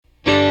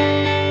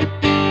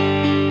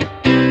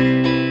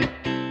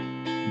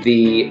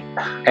the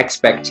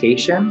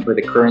expectation or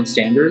the current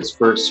standards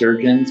for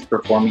surgeons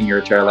performing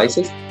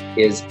ureterolysis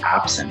is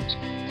absent.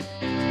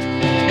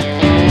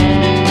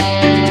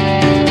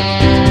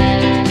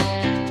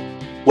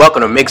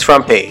 Welcome to MIGS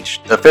Front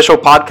Page, the official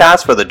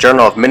podcast for the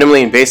Journal of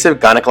Minimally Invasive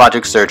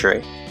Gynecologic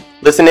Surgery.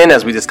 Listen in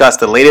as we discuss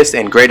the latest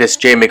and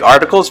greatest JMIG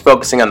articles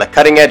focusing on the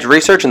cutting-edge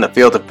research in the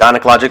field of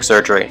gynecologic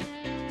surgery.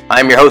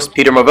 I'm your host,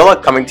 Peter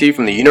Movilla, coming to you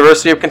from the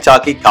University of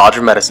Kentucky College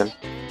of Medicine.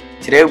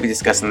 Today we'll be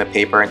discussing the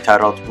paper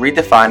entitled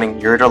Redefining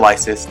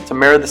Ureterolysis to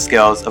Mirror the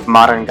Skills of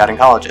Modern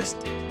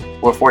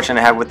Gynecologists. We're fortunate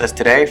to have with us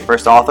today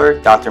first author,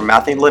 Dr.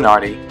 Matthew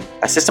Lunardi,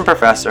 Assistant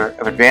Professor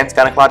of Advanced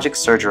Gynecologic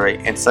Surgery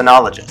and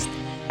Sonologist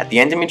at the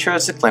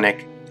Endometriosis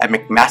Clinic at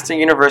McMaster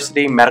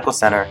University Medical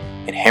Center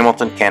in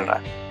Hamilton,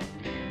 Canada.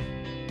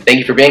 Thank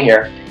you for being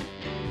here.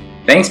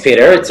 Thanks,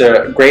 Peter. It's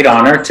a great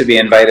honor to be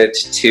invited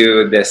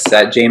to this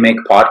JMIG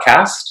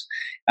podcast.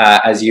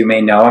 As you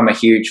may know, I'm a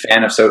huge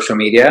fan of social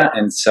media,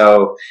 and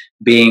so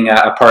being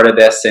a part of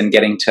this and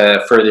getting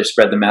to further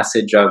spread the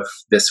message of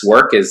this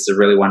work is a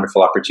really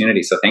wonderful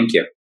opportunity, so thank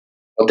you.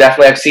 Well,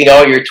 definitely I've seen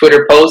all your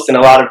Twitter posts and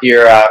a lot of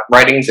your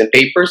writings and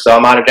papers, so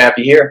I'm honored to have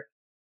you here.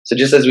 So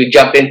just as we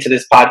jump into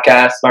this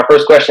podcast, my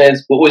first question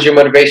is, what was your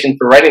motivation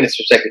for writing this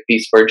perspective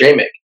piece for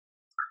JMIG?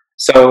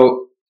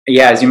 So,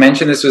 as you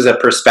mentioned, this was a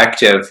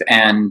perspective,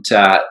 and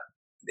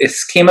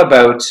this came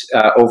about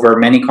over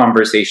many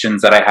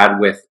conversations that I had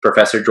with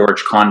Professor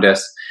George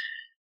Kondis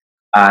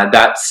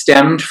that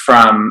stemmed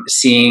from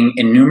seeing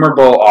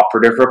innumerable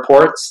operative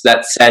reports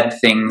that said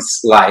things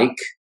like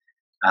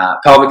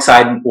pelvic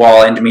side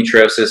wall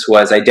endometriosis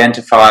was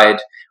identified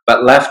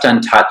but left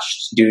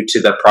untouched due to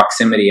the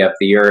proximity of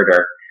the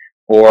ureter,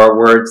 or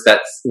words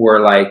that were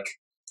like,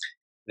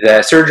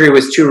 the surgery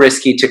was too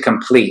risky to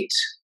complete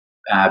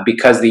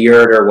because the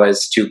ureter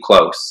was too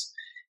close.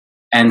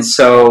 And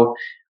so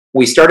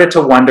we started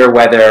to wonder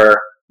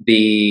whether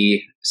the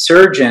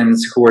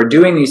surgeons who were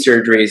doing these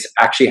surgeries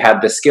actually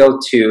had the skill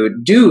to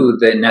do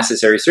the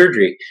necessary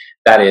surgery,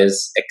 that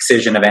is,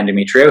 excision of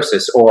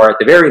endometriosis, or at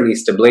the very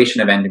least,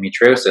 ablation of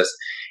endometriosis.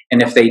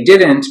 And if they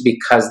didn't,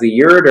 because the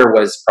ureter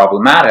was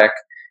problematic,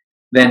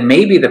 then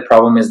maybe the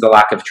problem is the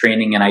lack of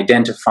training in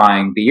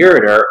identifying the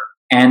ureter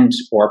and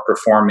or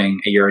performing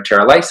a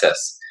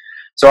ureterolysis.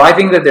 So I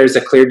think that there's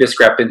a clear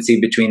discrepancy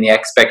between the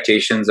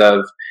expectations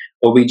of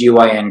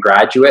OBGYN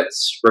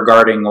graduates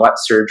regarding what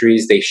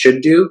surgeries they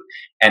should do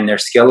and their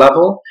skill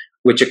level,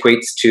 which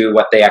equates to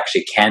what they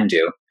actually can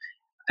do.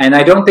 And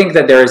I don't think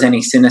that there is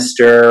any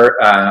sinister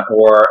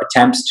or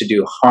attempts to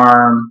do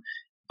harm,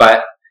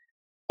 but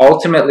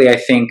ultimately I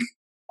think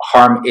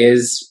harm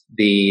is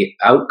the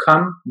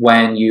outcome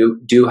when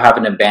you do have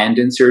an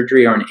abandoned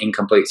surgery or an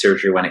incomplete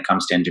surgery when it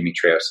comes to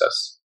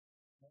endometriosis.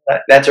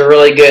 That's a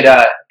really good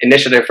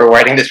initiative for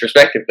writing this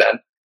perspective then.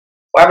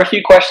 Well, I have a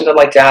few questions I'd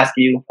like to ask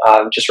you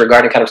just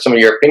regarding kind of some of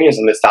your opinions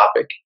on this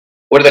topic.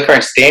 What are the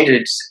current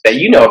standards that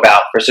you know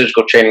about for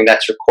surgical training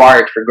that's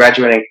required for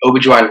graduating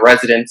OBGYN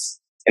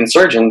residents and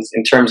surgeons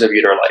in terms of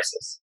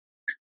uterolysis?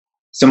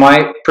 So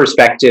my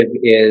perspective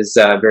is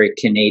a very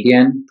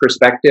Canadian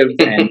perspective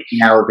and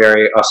now a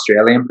very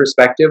Australian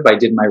perspective. I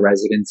did my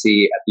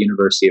residency at the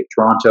University of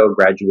Toronto,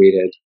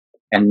 graduated,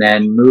 and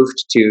then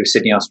moved to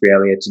Sydney,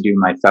 Australia to do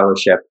my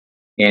fellowship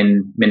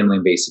in minimally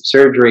invasive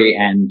surgery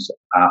and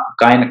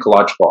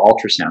gynecological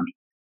ultrasound.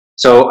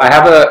 So I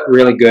have a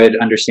really good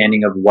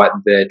understanding of what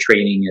the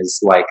training is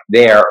like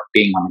there,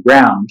 being on the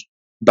ground.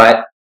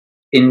 But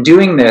in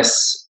doing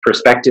this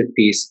perspective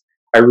piece,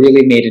 I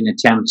really made an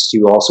attempt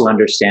to also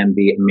understand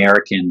the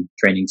American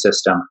training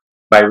system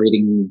by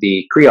reading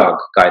the CREOG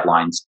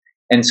guidelines.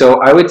 And so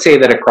I would say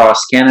that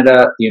across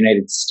Canada, the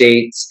United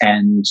States,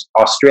 and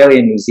Australia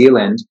and New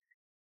Zealand,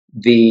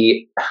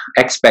 the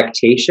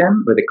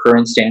expectation or the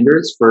current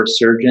standards for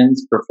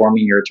surgeons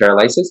performing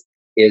ureterolysis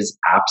is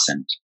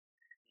absent.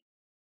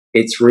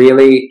 It's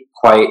really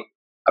quite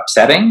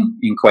upsetting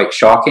and quite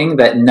shocking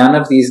that none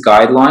of these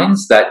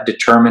guidelines that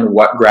determine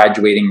what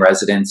graduating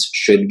residents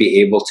should be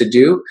able to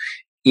do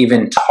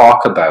even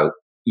talk about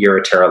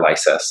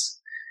ureterolysis.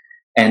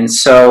 And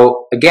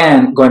so,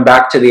 again, going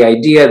back to the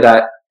idea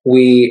that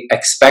we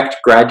expect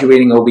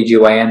graduating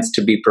OBGYNs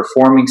to be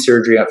performing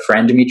surgery for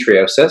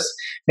endometriosis,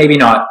 maybe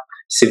not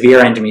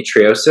severe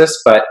endometriosis,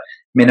 but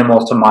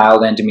minimal to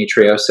mild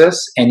endometriosis,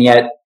 and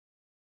yet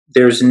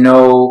there's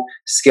no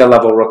skill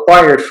level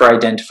required for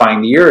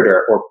identifying the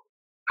ureter or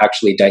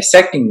actually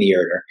dissecting the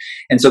ureter.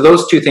 And so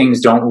those two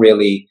things don't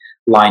really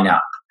line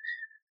up.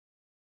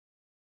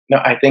 No,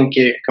 I think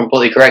you're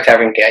completely correct,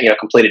 having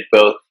completed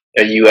both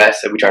a U.S.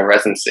 OBGYN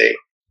residency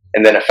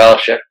and then a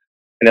fellowship.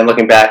 And then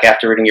looking back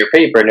after reading your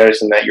paper,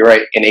 noticing that you're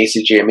right, in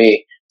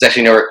ACGME, there's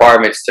actually no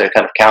requirements to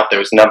kind of count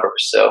those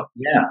numbers. So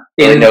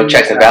really no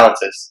checks and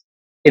balances.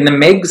 In the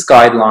MIGS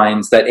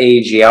guidelines that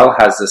AAGL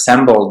has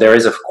assembled, there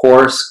is, of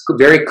course,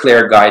 very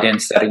clear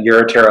guidance that a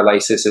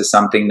ureterolysis is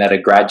something that a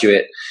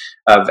graduate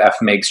of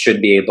FMIGS should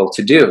be able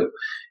to do.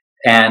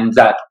 And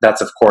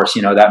that's of course,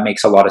 that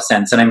makes a lot of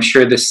sense. And I'm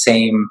sure the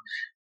same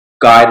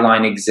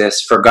guideline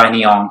exists for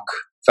gyne-onc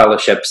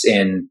fellowships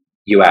in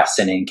US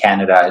and in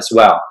Canada as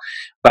well.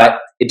 But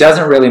it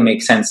doesn't really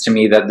make sense to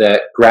me that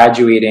the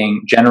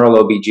graduating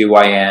general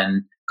OBGYN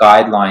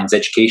guidelines,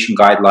 education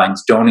guidelines,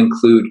 don't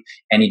include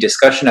any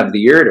discussion of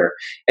the ureter.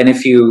 And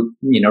if you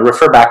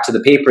refer back to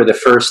the paper, the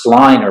first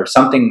line or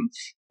something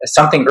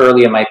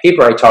early in my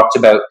paper, I talked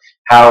about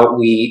how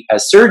we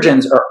as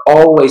surgeons are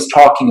always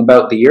talking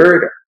about the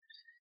ureter.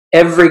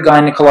 Every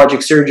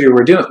gynecologic surgery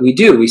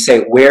we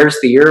say, where's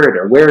the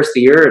ureter? Where's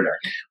the ureter?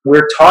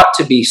 We're taught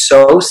to be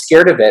so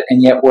scared of it,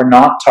 and yet we're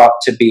not taught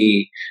to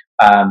be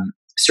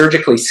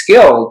surgically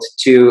skilled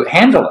to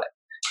handle it.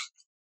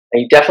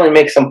 And you definitely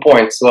make some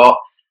points. Well,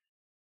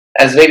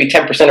 as maybe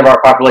 10% of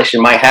our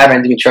population might have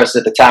endometriosis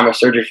at the time of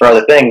surgery for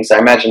other things, I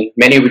imagine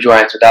many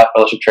OBGYNs without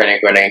fellowship training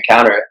are going to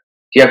encounter it.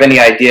 Do you have any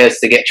ideas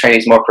to get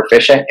trainees more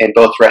proficient in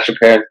both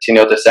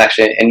retroperitoneal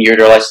dissection and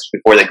ureterolysis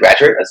before they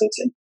graduate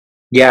residency?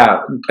 Yeah,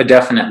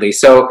 definitely.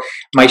 So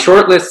my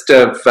short list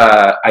of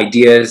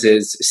ideas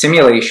is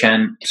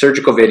simulation,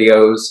 surgical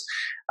videos,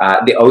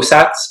 the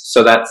OSATs,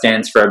 so that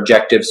stands for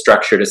Objective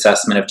Structured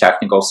Assessment of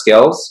Technical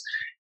Skills.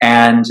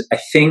 And I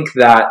think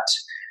that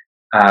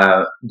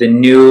the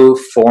new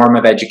form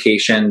of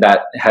education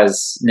that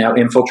has now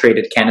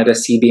infiltrated Canada,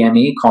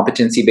 CBME,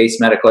 Competency-Based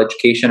Medical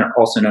Education,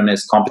 also known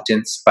as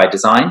Competence by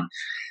Design,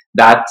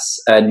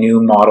 that's a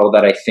new model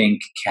that I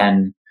think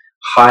can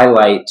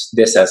highlight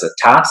this as a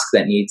task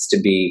that needs to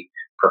be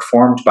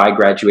performed by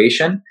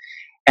graduation.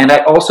 And I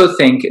also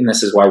think, and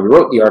this is why we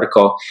wrote the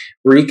article,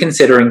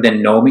 reconsidering the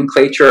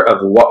nomenclature of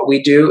what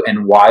we do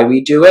and why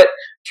we do it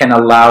can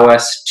allow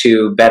us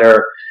to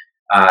better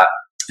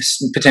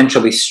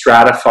potentially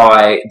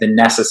stratify the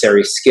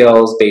necessary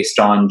skills based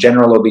on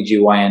general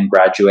OBGYN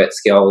graduate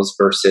skills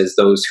versus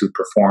those who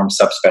perform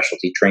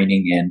subspecialty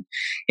training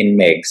in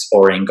MIGS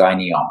or in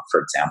Gyne-Onc,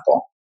 for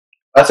example.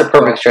 That's a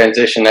perfect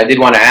transition. I did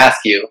want to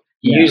ask you,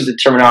 you use the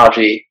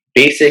terminology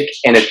basic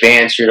and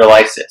advanced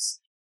ureterolysis,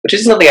 which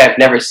is something I've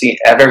ever seen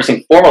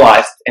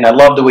formalized, and I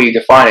love the way you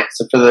define it.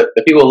 So for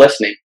the people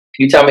listening,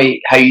 can you tell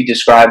me how you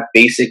describe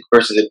basic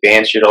versus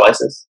advanced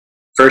ureterolysis?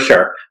 For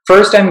sure.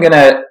 First, I'm going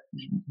to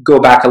go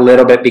back a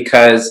little bit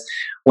because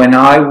when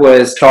I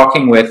was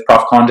talking with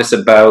Prof. Kondis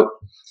about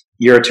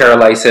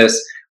ureterolysis,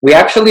 we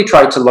actually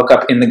tried to look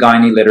up in the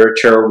gynae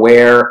literature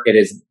where it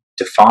is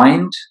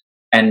defined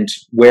and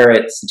where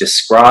it's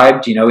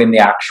described, in the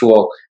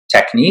actual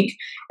technique,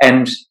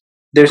 and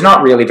there's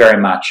not really very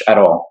much at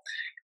all.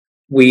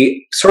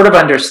 We sort of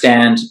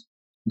understand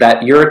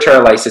that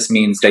ureterolysis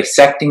means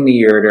dissecting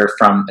the ureter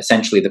from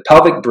essentially the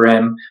pelvic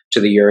brim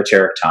to the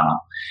ureteric tunnel.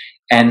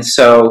 And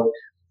so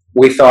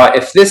we thought,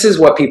 if this is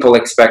what people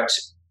expect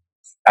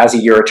as a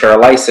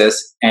ureterolysis,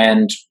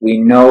 and we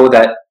know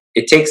that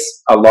it takes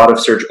a lot of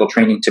surgical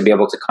training to be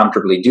able to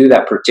comfortably do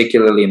that,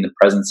 particularly in the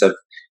presence of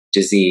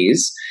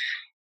disease,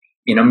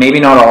 maybe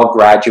not all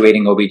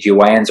graduating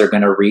OBGYNs are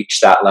going to reach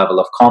that level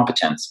of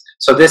competence.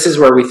 So this is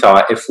where we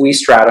thought, if we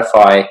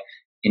stratify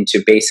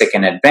into basic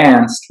and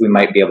advanced, we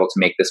might be able to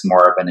make this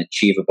more of an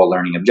achievable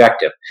learning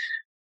objective.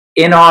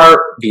 In our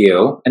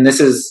view, and this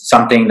is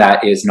something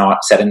that is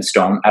not set in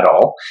stone at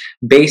all,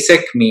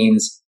 basic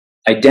means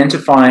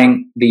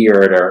identifying the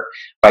ureter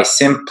by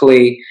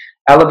simply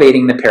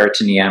elevating the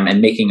peritoneum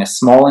and making a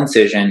small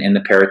incision in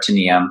the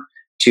peritoneum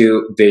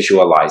to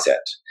visualize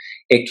it.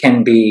 It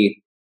can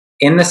be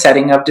in the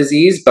setting of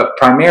disease, but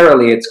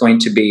primarily it's going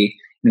to be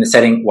in the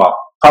setting,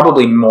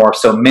 probably more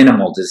so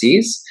minimal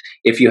disease.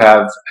 If you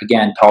have,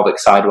 again, pelvic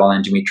sidewall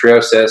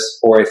endometriosis,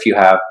 or if you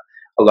have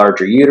a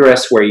larger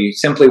uterus where you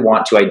simply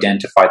want to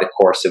identify the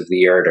course of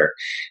the ureter.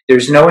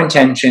 There's no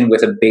intention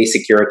with a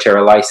basic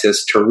ureterolysis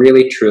to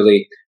really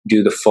truly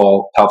do the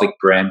full pelvic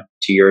brim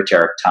to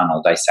ureteric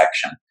tunnel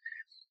dissection.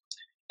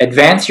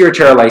 Advanced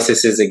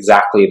ureterolysis is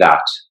exactly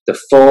that, the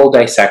full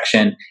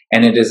dissection,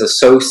 and it is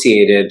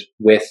associated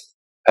with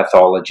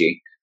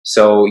pathology.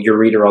 So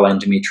ureteral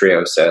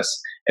endometriosis,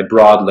 a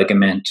broad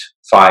ligament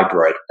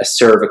fibroid, a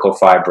cervical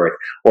fibroid,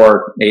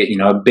 or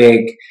a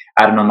big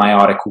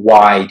adenomyotic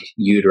wide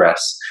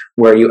uterus,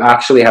 where you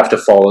actually have to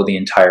follow the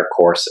entire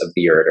course of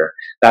the ureter.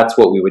 That's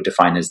what we would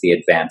define as the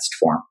advanced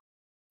form.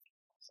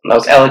 That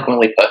was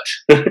eloquently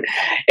put.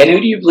 And who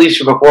do you believe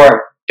should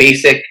perform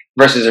basic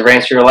versus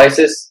advanced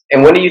ureterolysis?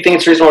 And when do you think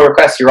it's reasonable to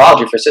request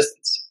urology for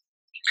assistance?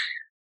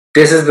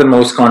 This is the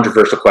most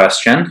controversial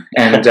question,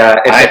 and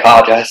I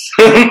apologize.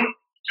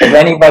 If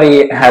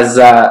anybody has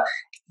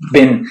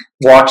been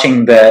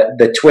watching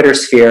the Twitter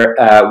sphere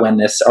when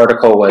this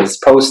article was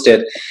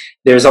posted,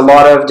 there's a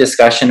lot of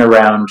discussion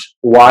around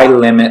why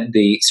limit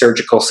the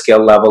surgical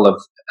skill level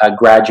of a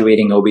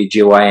graduating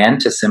OBGYN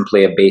to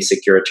simply a basic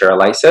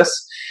ureterolysis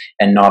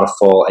and not a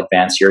full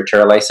advanced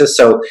ureterolysis.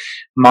 So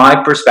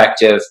my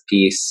perspective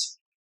piece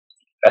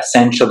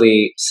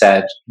essentially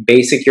said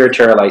basic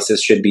ureterolysis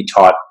should be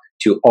taught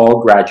to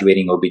all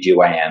graduating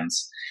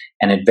OBGYNs,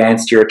 and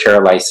advanced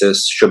ureterolysis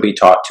should be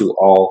taught to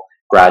all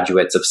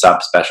graduates of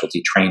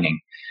subspecialty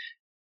training.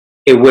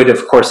 It would,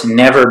 of course,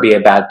 never be a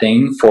bad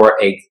thing for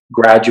a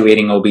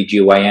graduating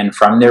OBGYN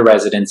from their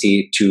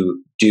residency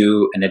to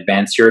do an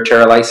advanced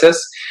ureterolysis,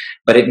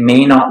 but it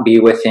may not be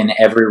within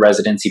every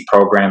residency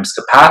program's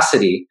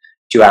capacity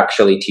to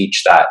actually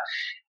teach that.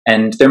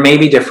 And there may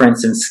be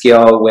difference in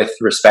skill with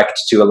respect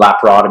to a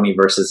laparotomy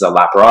versus a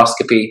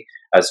laparoscopy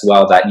as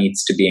well. That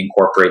needs to be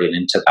incorporated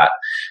into that.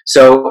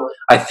 So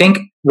I think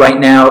right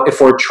now, if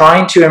we're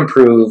trying to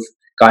improve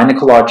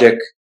gynecologic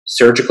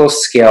surgical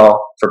skill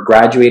for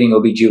graduating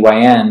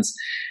OBGYNs,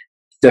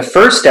 the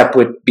first step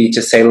would be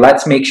to say,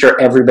 let's make sure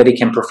everybody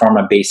can perform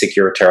a basic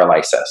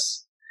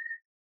ureterolysis,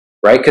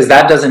 right? Because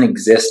that doesn't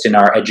exist in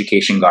our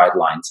education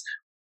guidelines.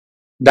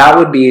 That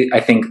would be,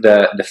 I think,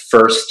 the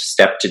first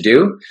step to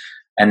do.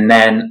 And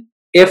then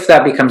if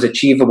that becomes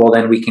achievable,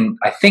 then we can,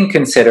 I think,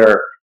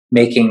 consider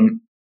making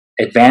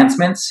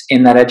advancements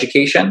in that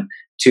education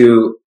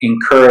to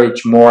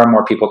encourage more and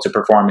more people to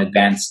perform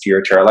advanced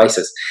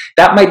ureterolysis.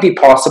 That might be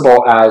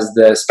possible as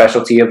the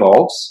specialty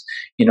evolves.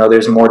 You know,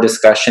 there's more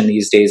discussion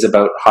these days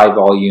about high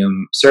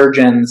volume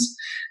surgeons.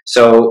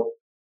 So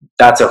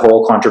that's a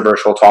whole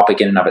controversial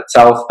topic in and of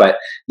itself, but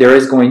there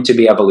is going to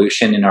be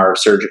evolution in our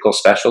surgical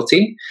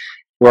specialty.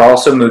 We're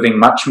also moving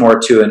much more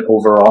to an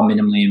overall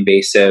minimally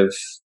invasive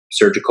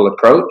surgical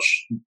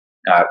approach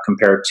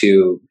compared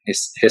to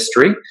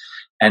history.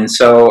 And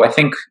so I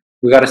think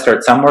we got to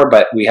start somewhere,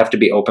 but we have to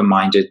be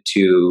open-minded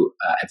to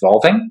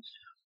evolving.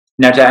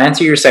 Now, to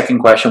answer your second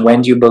question,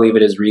 when do you believe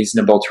it is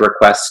reasonable to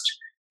request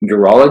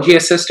urology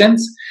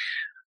assistance?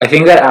 I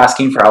think that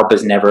asking for help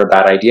is never a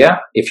bad idea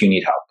if you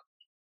need help.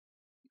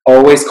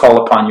 Always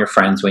call upon your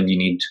friends when you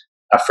need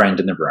a friend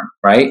in the room,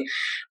 right?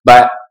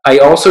 But I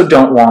also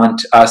don't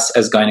want us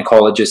as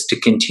gynecologists to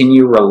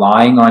continue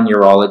relying on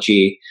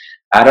urology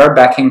at our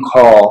beck and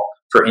call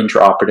for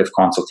intraoperative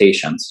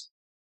consultations.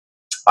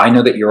 I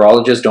know that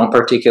urologists don't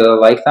particularly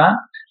like that.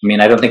 I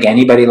mean, I don't think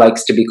anybody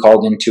likes to be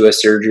called into a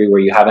surgery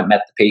where you haven't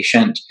met the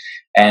patient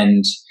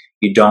and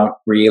you don't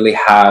really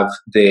have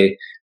the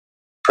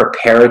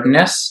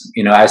preparedness.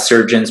 You know, as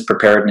surgeons,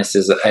 preparedness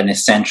is an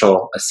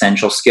essential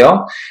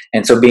skill.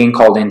 And so being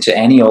called into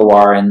any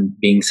OR and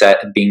being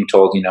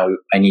told, you know,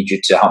 I need you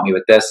to help me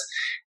with this,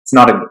 it's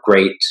not a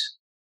great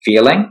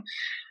feeling.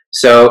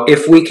 So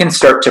if we can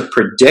start to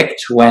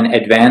predict when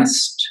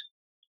advanced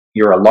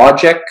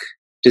urologic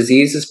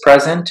disease is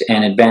present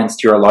and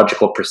advanced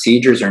urological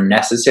procedures are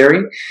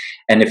necessary,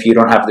 and if you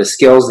don't have the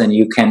skills, then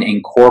you can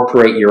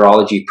incorporate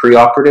urology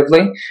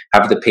preoperatively,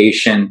 have the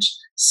patient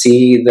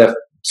see the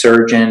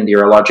surgeon, the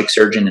urologic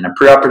surgeon, in a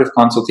preoperative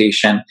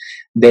consultation.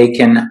 They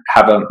can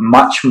have a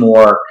much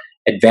more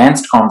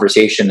advanced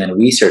conversation than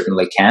we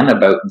certainly can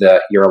about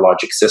the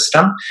urologic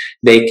system.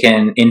 They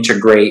can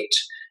integrate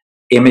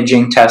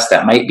imaging tests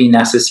that might be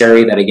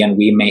necessary that, again,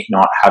 we may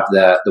not have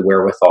the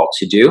wherewithal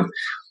to do.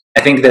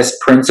 I think this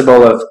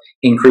principle of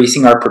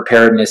increasing our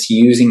preparedness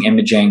using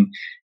imaging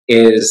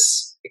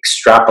is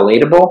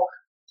extrapolatable.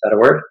 Is that a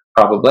word?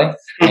 Probably,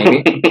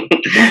 maybe.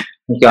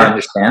 You can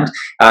understand.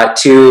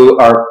 To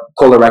our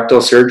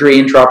colorectal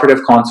surgery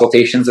intraoperative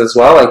consultations as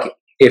well. Like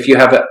if you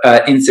have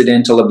an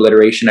incidental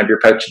obliteration of your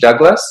pouch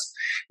Douglas,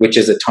 which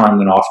is a time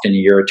when often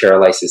a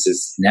ureterolysis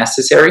is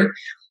necessary,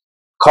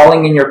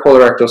 calling in your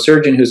colorectal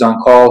surgeon who's on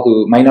call,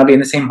 who might not be in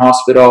the same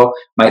hospital,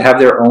 might have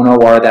their own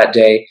OR that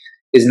day,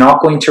 is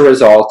not going to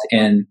result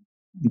in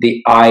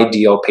the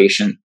ideal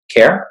patient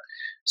care.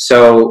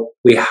 So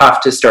we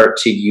have to start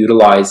to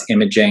utilize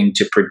imaging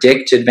to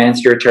predict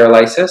advanced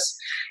ureterolysis.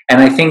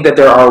 And I think that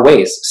there are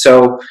ways.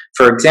 So,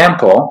 for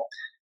example,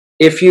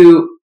 if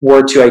you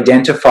were to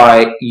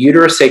identify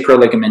uterosacral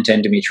ligament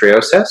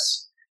endometriosis,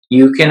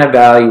 you can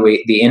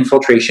evaluate the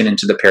infiltration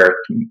into the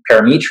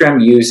perimetrium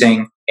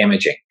using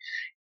imaging.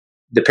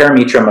 The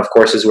perimetrium, of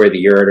course, is where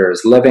the ureter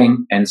is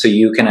living, and so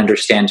you can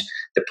understand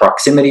the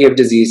proximity of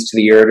disease to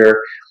the ureter.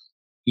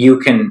 You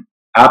can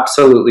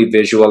absolutely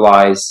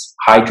visualize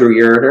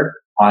hydroureter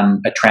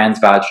on a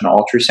transvaginal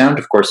ultrasound.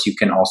 Of course, you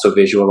can also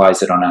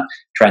visualize it on a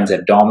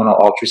transabdominal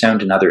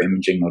ultrasound and other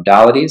imaging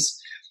modalities.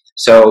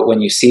 So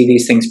when you see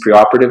these things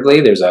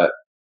preoperatively, there's a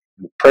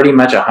pretty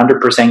much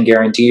 100%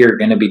 guarantee you're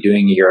going to be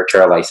doing a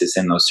ureterolysis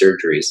in those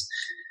surgeries.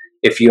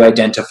 If you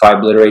identify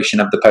obliteration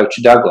of the pouch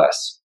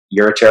Douglas,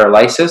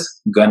 ureterolysis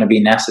going to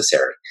be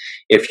necessary.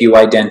 If you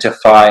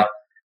identify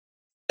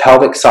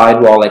pelvic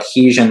sidewall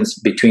adhesions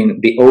between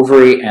the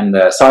ovary and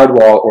the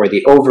sidewall, or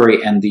the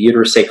ovary and the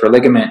uterosacral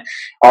ligament,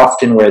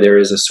 often where there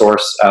is a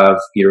source of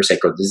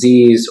uterosacral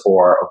disease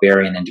or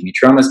ovarian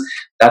endometriomas,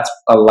 that's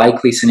a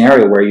likely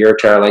scenario where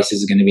ureterolysis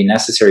is going to be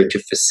necessary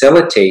to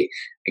facilitate,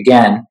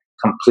 again,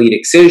 complete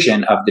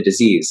excision of the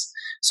disease.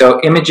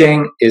 So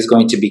imaging is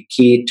going to be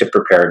key to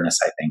preparedness,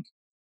 I think.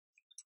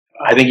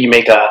 I think you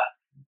make a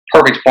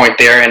perfect point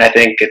there, and I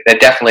think that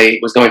definitely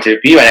was going to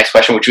be my next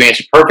question, which you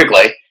answered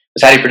perfectly.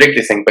 Is how do you predict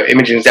this thing? But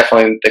imaging is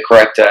definitely the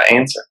correct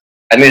answer.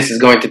 I think this is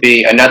going to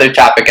be another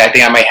topic I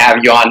think I might have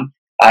you on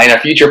in a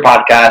future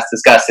podcast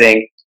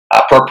discussing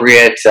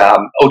appropriate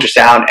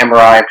ultrasound,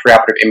 MRI, and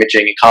preoperative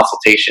imaging and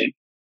consultation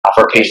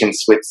for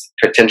patients with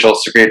potential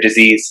severe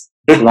disease.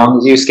 As long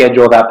as you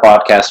schedule that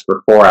podcast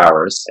for 4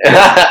 hours.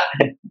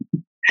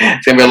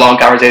 It's going to be a long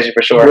conversation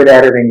for sure. Good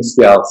editing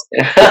skills.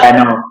 I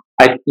know.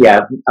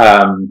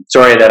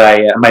 Sorry that I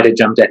might have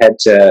jumped ahead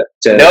to.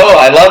 No,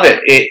 I love it.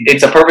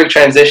 It's a perfect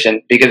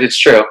transition because it's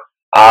true.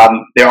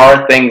 There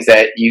are things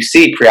that you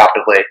see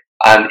preoperatively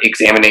on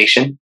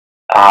examination,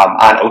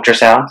 on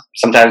ultrasound.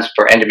 Sometimes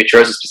for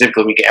endometriosis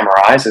specifically, we get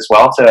MRIs as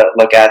well to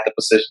look at the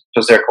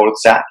posterior coated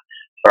sac.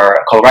 For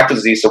colorectal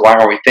disease, so why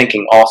aren't we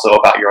thinking also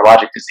about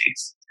urologic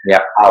disease?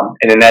 Yeah.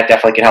 And then that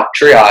definitely can help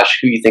triage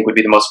who you think would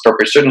be the most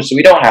appropriate surgeon, so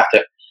we don't have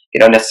to,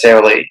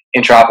 necessarily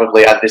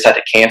intraoperatively either decide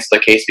to cancel the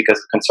case because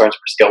of concerns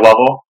for skill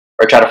level,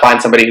 or try to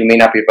find somebody who may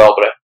not be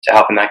available to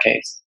help in that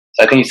case.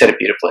 So I think you said it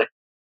beautifully.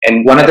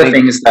 And one of the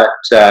things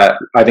that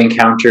I've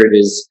encountered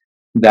is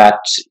that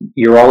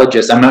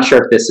urologists, I'm not sure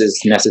if this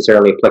is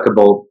necessarily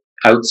applicable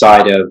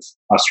outside of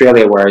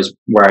Australia, where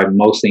I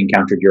mostly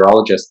encountered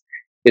urologists,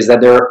 is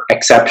that they're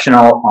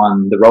exceptional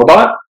on the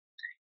robot,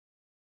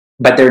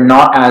 but they're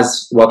not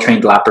as well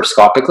trained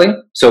laparoscopically.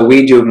 So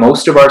we do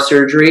most of our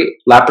surgery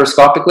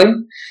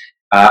laparoscopically,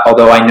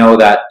 although I know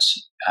that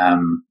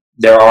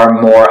there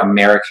are more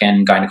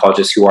American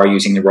gynecologists who are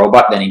using the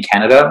robot than in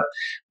Canada,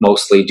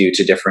 mostly due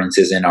to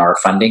differences in our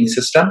funding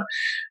system.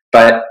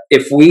 But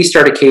if we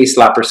start a case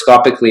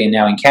laparoscopically and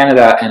now in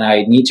Canada, and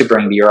I need to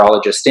bring the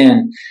urologist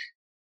in,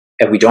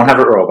 and we don't have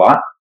a robot,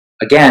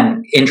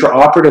 again,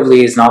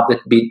 intraoperatively is not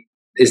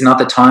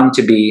the time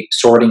to be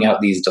sorting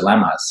out these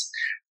dilemmas,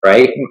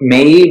 right?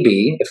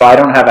 Maybe if I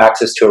don't have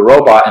access to a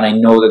robot and I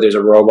know that there's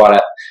a robot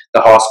at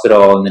the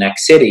hospital in the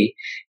next city,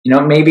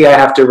 maybe I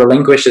have to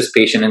relinquish this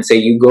patient and say,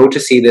 you go to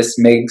see this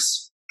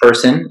MIGS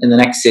person in the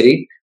next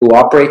city who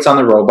operates on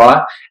the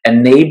robot,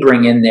 and they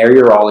bring in their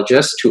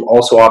urologist who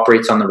also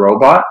operates on the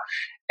robot.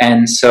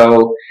 And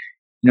so,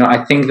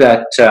 I think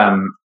that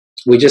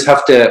we just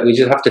have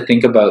to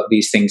think about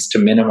these things to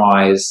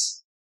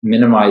minimize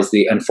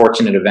the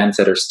unfortunate events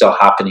that are still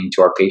happening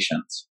to our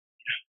patients.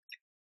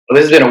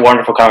 Well, this has been a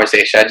wonderful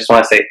conversation. I just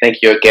want to say thank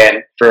you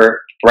again for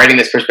writing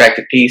this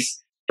perspective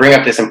piece, bring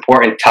up this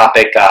important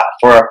topic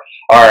for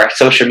our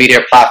social media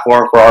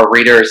platform, for our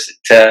readers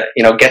to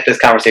get this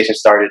conversation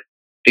started,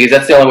 because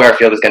that's the only way our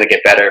field is going to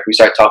get better if we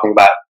start talking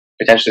about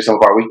potentially some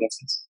of our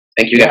weaknesses.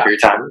 Thank you again for your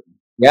time.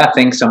 Yeah,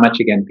 thanks so much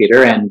again,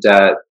 Peter, and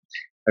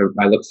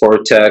I look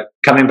forward to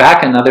coming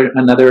back another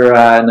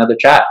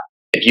chat.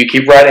 If you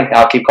keep writing,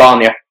 I'll keep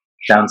calling you.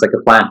 Sounds like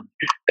a plan.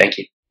 Thank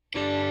you.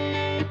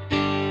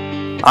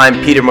 I'm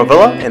Peter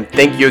Movilla, and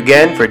thank you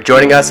again for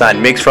joining us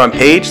on MIGS Front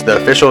Page, the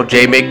official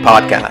JMIG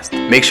podcast.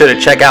 Make sure to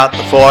check out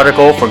the full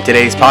article from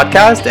today's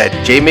podcast at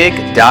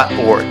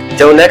jmig.org.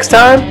 Till next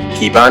time,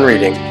 keep on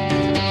reading.